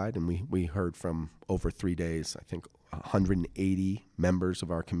testified, and we heard from over 3 days, I think 180 members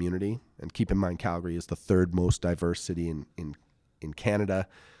of our community. And keep in mind, Calgary is the third most diverse city in Canada.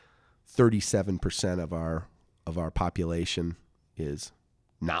 37% of our population is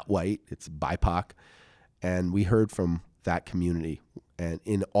not white, it's BIPOC. And we heard from that community and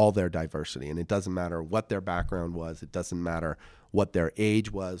in all their diversity. And it doesn't matter what their background was, it doesn't matter what their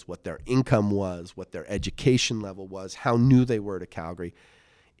age was, what their income was, what their education level was, how new they were to Calgary.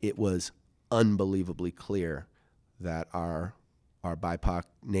 It was unbelievably clear that our BIPOC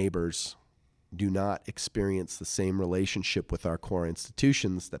neighbors do not experience the same relationship with our core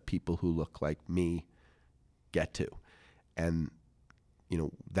institutions that people who look like me get to. And,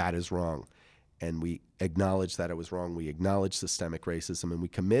 that is wrong. And we acknowledged that it was wrong. We acknowledged systemic racism, and we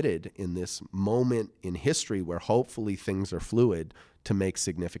committed in this moment in history where hopefully things are fluid to make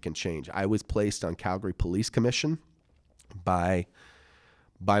significant change. I was placed on Calgary Police Commission by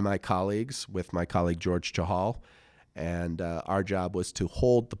my colleagues, with my colleague George Chahal, and our job was to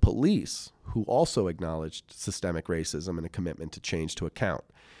hold the police, who also acknowledged systemic racism and a commitment to change, to account.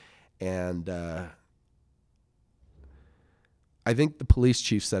 And I think the police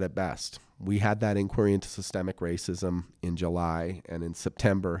chief said it best. We had that inquiry into systemic racism in July, and in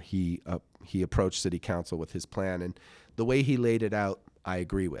September he approached City Council with his plan. And the way he laid it out, I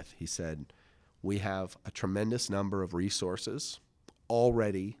agree with. He said, we have a tremendous number of resources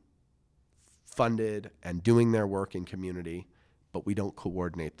already funded and doing their work in community, but we don't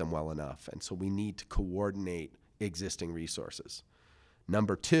coordinate them well enough. And so we need to coordinate existing resources.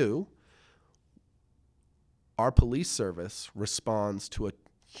 Number 2, our police service responds to a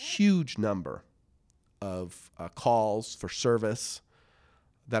huge number of calls for service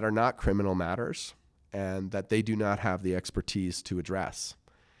that are not criminal matters and that they do not have the expertise to address.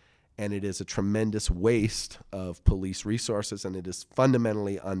 And it is a tremendous waste of police resources, and it is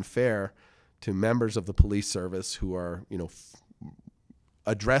fundamentally unfair to members of the police service who are,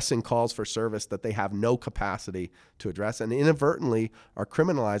 addressing calls for service that they have no capacity to address, and inadvertently are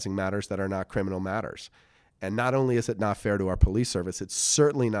criminalizing matters that are not criminal matters. And not only is it not fair to our police service, it's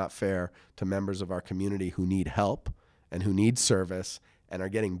certainly not fair to members of our community who need help and who need service and are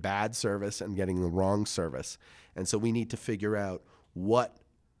getting bad service and getting the wrong service. And so we need to figure out what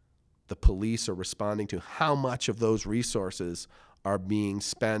the police are responding to, how much of those resources are being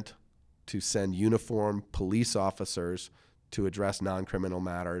spent to send uniformed police officers to address non-criminal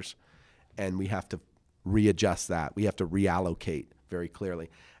matters, and we have to readjust that. We have to reallocate very clearly.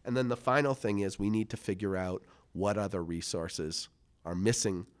 And then the final thing is we need to figure out what other resources are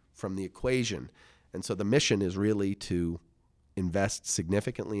missing from the equation. And so the mission is really to invest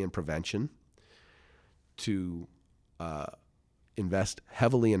significantly in prevention, to invest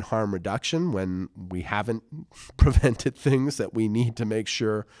heavily in harm reduction when we haven't prevented things that we need to make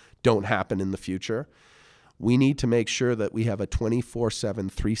sure don't happen in the future. We need to make sure that we have a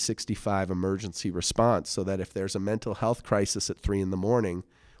 24/7, 365 emergency response so that if there's a mental health crisis at 3 a.m,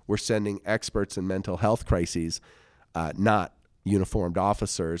 we're sending experts in mental health crises, not uniformed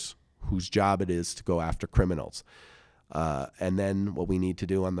officers whose job it is to go after criminals. And then what we need to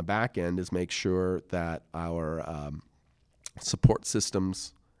do on the back end is make sure that our support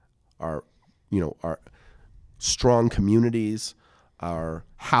systems are strong communities, our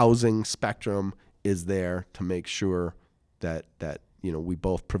housing spectrum is there to make sure that we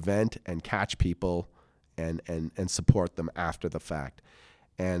both prevent and catch people and support them after the fact.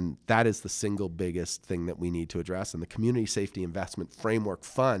 And that is the single biggest thing that we need to address. And the Community Safety Investment Framework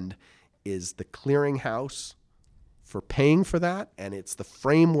Fund is the clearinghouse for paying for that, and it's the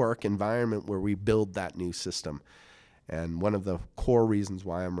framework environment where we build that new system. And one of the core reasons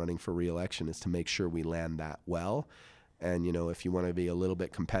why I'm running for re-election is to make sure we land that well. And, if you want to be a little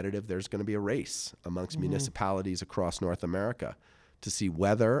bit competitive, there's going to be a race amongst municipalities across North America to see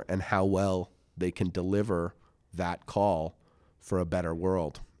whether and how well they can deliver that call for a better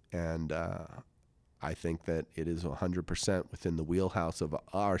world. And I think that it is 100% within the wheelhouse of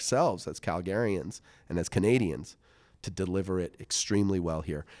ourselves as Calgarians and as Canadians to deliver it extremely well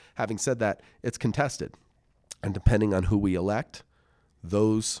here. Having said that, it's contested. And depending on who we elect,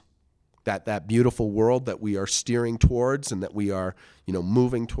 that beautiful world that we are steering towards and that we are,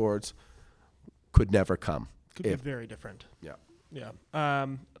 moving towards could never come. Could be very different. Yeah. Yeah.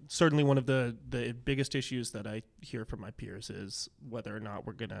 Certainly one of the biggest issues that I hear from my peers is whether or not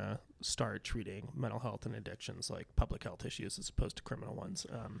we're going to start treating mental health and addictions like public health issues as opposed to criminal ones.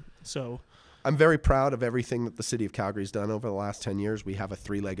 So I'm very proud of everything that the city of Calgary has done over the last 10 years. We have a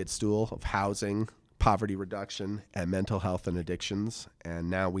three-legged stool of housing, poverty reduction, and mental health and addictions. And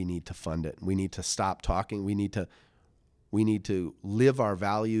now we need to fund it. We need to stop talking. We need to live our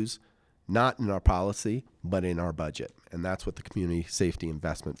values, not in our policy, but in our budget. And that's what the Community Safety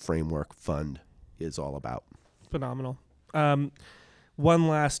Investment Framework Fund is all about. Phenomenal. One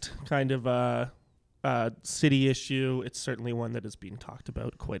last kind of city issue. It's certainly one that is being talked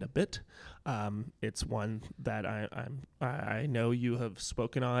about quite a bit. It's one that I know you have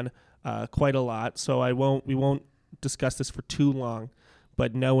spoken on quite a lot. So we won't discuss this for too long.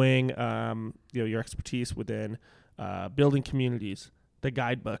 But knowing your expertise within building communities, the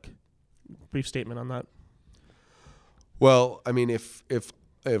guidebook. Brief statement on that. Well, I mean, if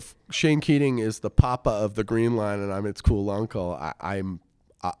Shane Keating is the papa of the Green Line and I'm its cool uncle,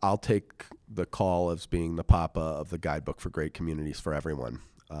 I'll take the call as being the papa of the Guidebook for Great Communities for Everyone,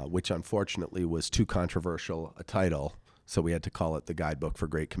 which unfortunately was too controversial a title, so we had to call it the Guidebook for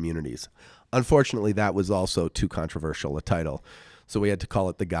Great Communities. Unfortunately, that was also too controversial a title, so we had to call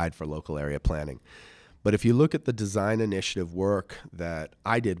it the Guide for Local Area Planning. But if you look at the design initiative work that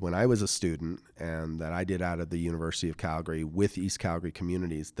I did when I was a student and that I did out of the University of Calgary with East Calgary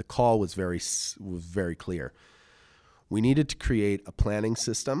communities, the call was very clear. We needed to create a planning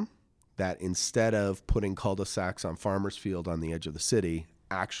system that instead of putting cul-de-sacs on Farmers Field on the edge of the city,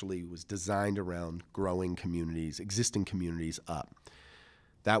 actually was designed around growing communities, existing communities up.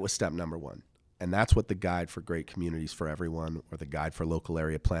 That was step number one. And that's what the Guide for Great Communities for Everyone, or the Guide for Local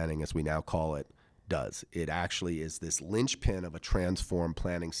Area Planning, as we now call it, does. It actually is this linchpin of a transformed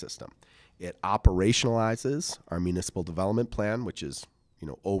planning system. It operationalizes our municipal development plan, which is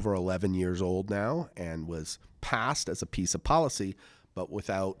over 11 years old now and was passed as a piece of policy, but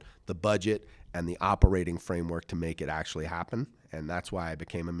without the budget and the operating framework to make it actually happen. And that's why I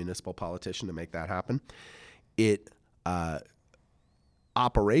became a municipal politician, to make that happen. It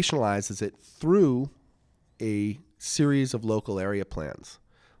operationalizes it through a series of local area plans.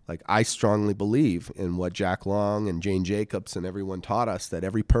 Like, I strongly believe in what Jack Long and Jane Jacobs and everyone taught us, that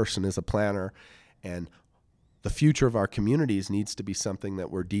every person is a planner, and the future of our communities needs to be something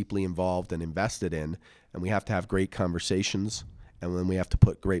that we're deeply involved and invested in, and we have to have great conversations, and then we have to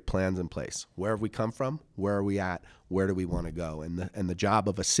put great plans in place. Where have we come from? Where are we at? Where do we want to go? And the job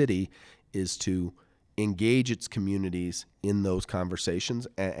of a city is to engage its communities in those conversations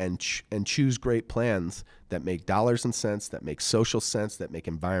and choose great plans that make dollars and cents, that make social sense, that make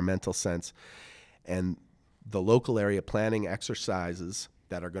environmental sense. And the local area planning exercises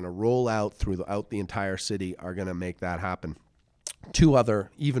that are going to roll out throughout the entire city are going to make that happen. Two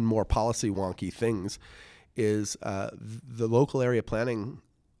other even more policy wonky things is the local area planning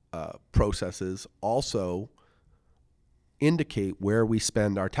processes also indicate where we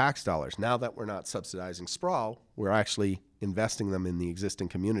spend our tax dollars. Now that we're not subsidizing sprawl, we're actually investing them in the existing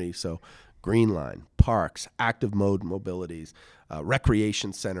community. So green line, parks, active mode mobilities,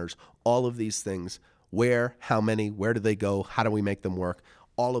 recreation centers, all of these things, where, how many, where do they go, how do we make them work?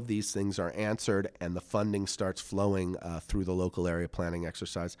 All of these things are answered, and the funding starts flowing through the local area planning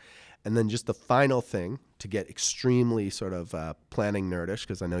exercise. And then just the final thing, to get extremely sort of planning nerdish,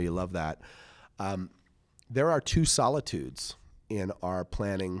 because I know you love that, there are two solitudes in our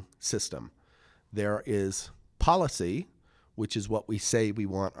planning system. There is policy, which is what we say we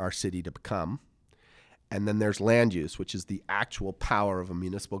want our city to become. And then there's land use, which is the actual power of a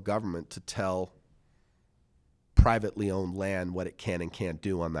municipal government to tell privately owned land what it can and can't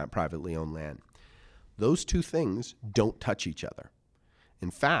do on that privately owned land. Those two things don't touch each other.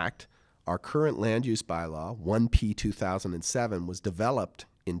 In fact, our current land use bylaw, 1P 2007, was developed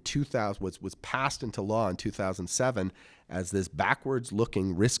in 2000, was passed into law in 2007 as this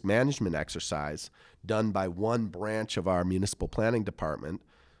backwards-looking risk management exercise done by one branch of our municipal planning department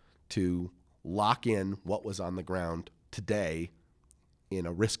to lock in what was on the ground today in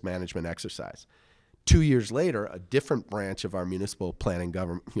a risk management exercise. 2 years later, a different branch of our municipal planning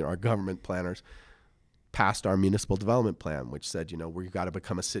government, our government planners, passed our municipal development plan, which said, we've got to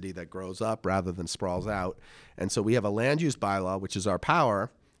become a city that grows up rather than sprawls out. And so we have a land use bylaw, which is our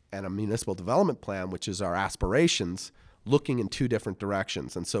power, and a municipal development plan, which is our aspirations, looking in two different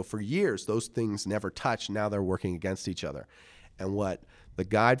directions. And so for years, those things never touched. Now they're working against each other. And what the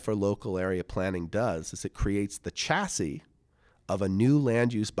Guide for Local Area Planning does is it creates the chassis of a new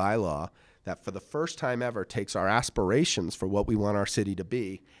land use bylaw that for the first time ever takes our aspirations for what we want our city to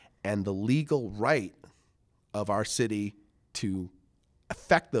be and the legal right of our city to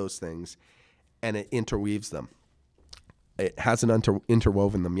affect those things, and it interweaves them. It hasn't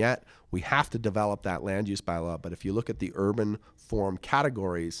interwoven them yet. We have to develop that land use bylaw, but if you look at the urban form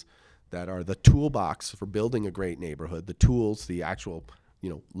categories that are the toolbox for building a great neighborhood, the tools, the actual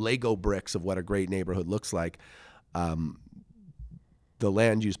Lego bricks of what a great neighborhood looks like, the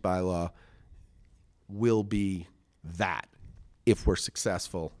land use bylaw will be that if we're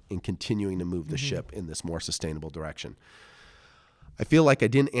successful in continuing to move the ship in this more sustainable direction. I feel like I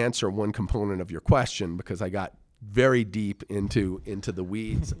didn't answer one component of your question because I got very deep into the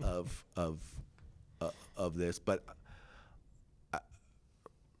weeds of this, but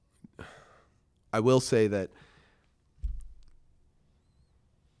I will say that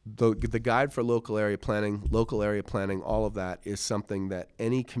the Guide for Local Area Planning, all of that is something that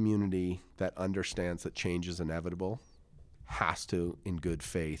any community that understands that change is inevitable has to, in good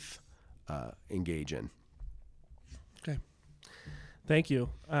faith, engage in. Okay. Thank you.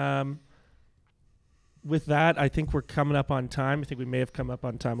 With that, I think we're coming up on time. I think we may have come up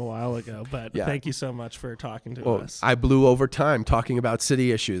on time a while ago, but Thank you so much for talking to us. I blew over time talking about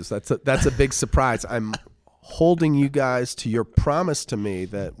city issues. That's a big surprise. I'm holding you guys to your promise to me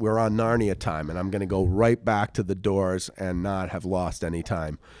that we're on Narnia time, and I'm going to go right back to the doors and not have lost any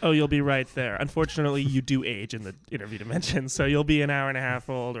time. Oh, you'll be right there. Unfortunately, you do age in the interview dimension, so you'll be an hour and a half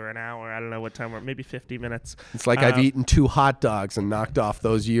old or an hour. I don't know what time, or maybe 50 minutes. It's like I've eaten 2 hot dogs and knocked off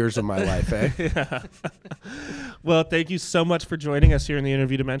those years of my life, eh? Yeah. Well, thank you so much for joining us here in the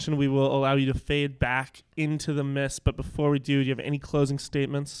interview dimension. We will allow you to fade back into the mist, but before we do you have any closing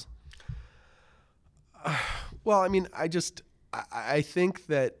statements? Well, I mean, I think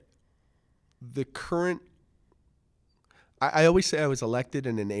that the current, I always say I was elected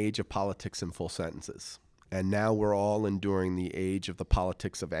in an age of politics in full sentences. And now we're all enduring the age of the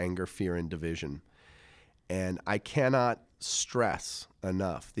politics of anger, fear, and division. And I cannot stress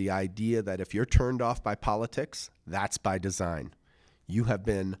enough the idea that if you're turned off by politics, that's by design. You have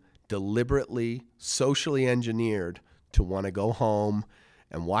been deliberately, socially engineered to want to go home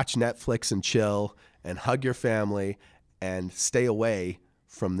and watch Netflix and chill and hug your family and stay away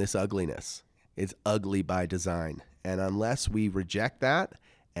from this ugliness. It's ugly by design. And unless we reject that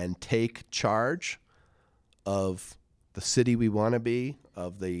and take charge of the city we want to be,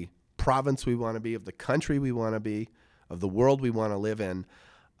 of the province we want to be, of the country we want to be, of the world we want to live in,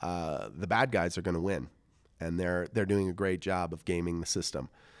 the bad guys are going to win. And they're doing a great job of gaming the system.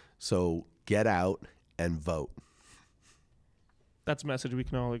 So get out and vote. That's a message we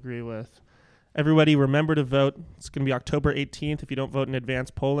can all agree with. Everybody remember to vote. It's going to be October 18th if you don't vote in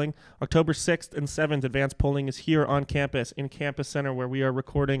advance polling. October 6th and 7th, advance polling is here on campus, in Campus Center, where we are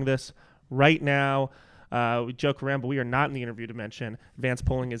recording this right now. We joke around, but we are not in the interview dimension. Advanced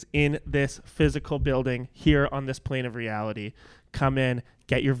polling is in this physical building here on this plane of reality. Come in,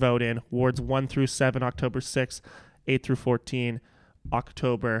 get your vote in. Wards 1 through 7, October 6th, 8 through 14,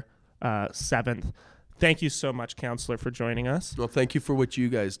 October 7th. Thank you so much, Counselor, for joining us. Well, thank you for what you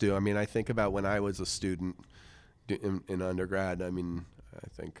guys do. I mean, I think about when I was a student in undergrad. I mean, I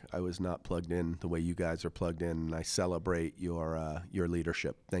think I was not plugged in the way you guys are plugged in, and I celebrate your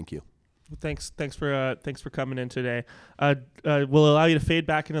leadership. Thank you. Thanks for coming in today. We'll allow you to fade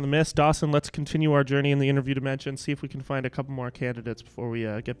back into the mist. Dawson, let's continue our journey in the interview dimension, see if we can find a couple more candidates before we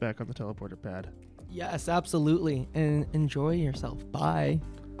get back on the teleporter pad. Yes, absolutely. And enjoy yourself. Bye.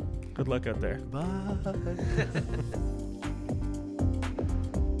 Good luck out there. Bye.